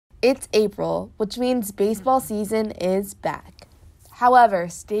It's April, which means baseball season is back. However,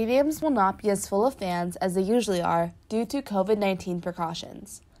 stadiums will not be as full of fans as they usually are due to COVID-19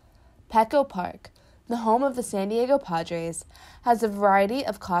 precautions. Petco Park, the home of the San Diego Padres, has a variety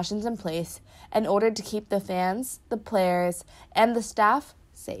of cautions in place in order to keep the fans, the players, and the staff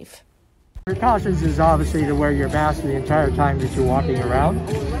safe. Precautions is obviously to wear your mask the entire time that you're walking around.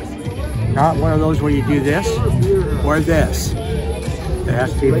 Not one of those where you do this or this. It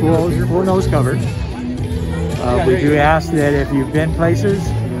has to be full nose covered. We do ask that if you've been places,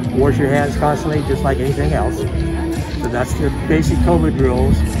 wash your hands constantly, just like anything else. So that's the basic COVID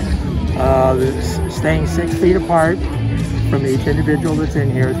rules. Staying 6 feet apart from each individual that's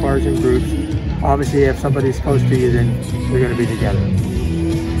in here as far as in groups. Obviously, if somebody's close to you, then you're going to be together.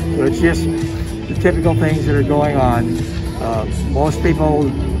 So it's just the typical things that are going on. Most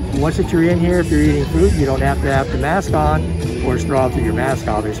people, once that you're in here, if you're eating food, you don't have to have the mask on or straw through your mask,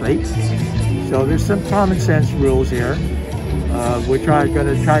 obviously. So there's some common sense rules here. We're going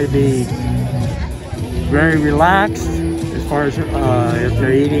to try to be very relaxed as far as if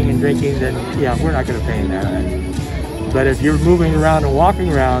they're eating and drinking, then yeah, we're not going to pay that. But if you're moving around and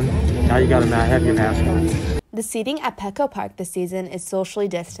walking around, now you got to have your mask on. The seating at Petco Park this season is socially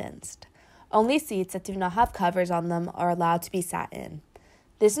distanced. Only seats that do not have covers on them are allowed to be sat in.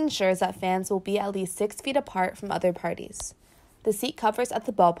 This ensures that fans will be at least 6 feet apart from other parties. The seat covers at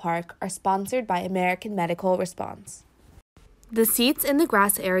the ballpark are sponsored by American Medical Response. The seats in the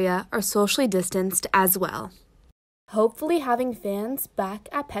grass area are socially distanced as well. Hopefully having fans back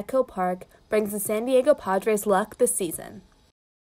at Petco Park brings the San Diego Padres luck this season.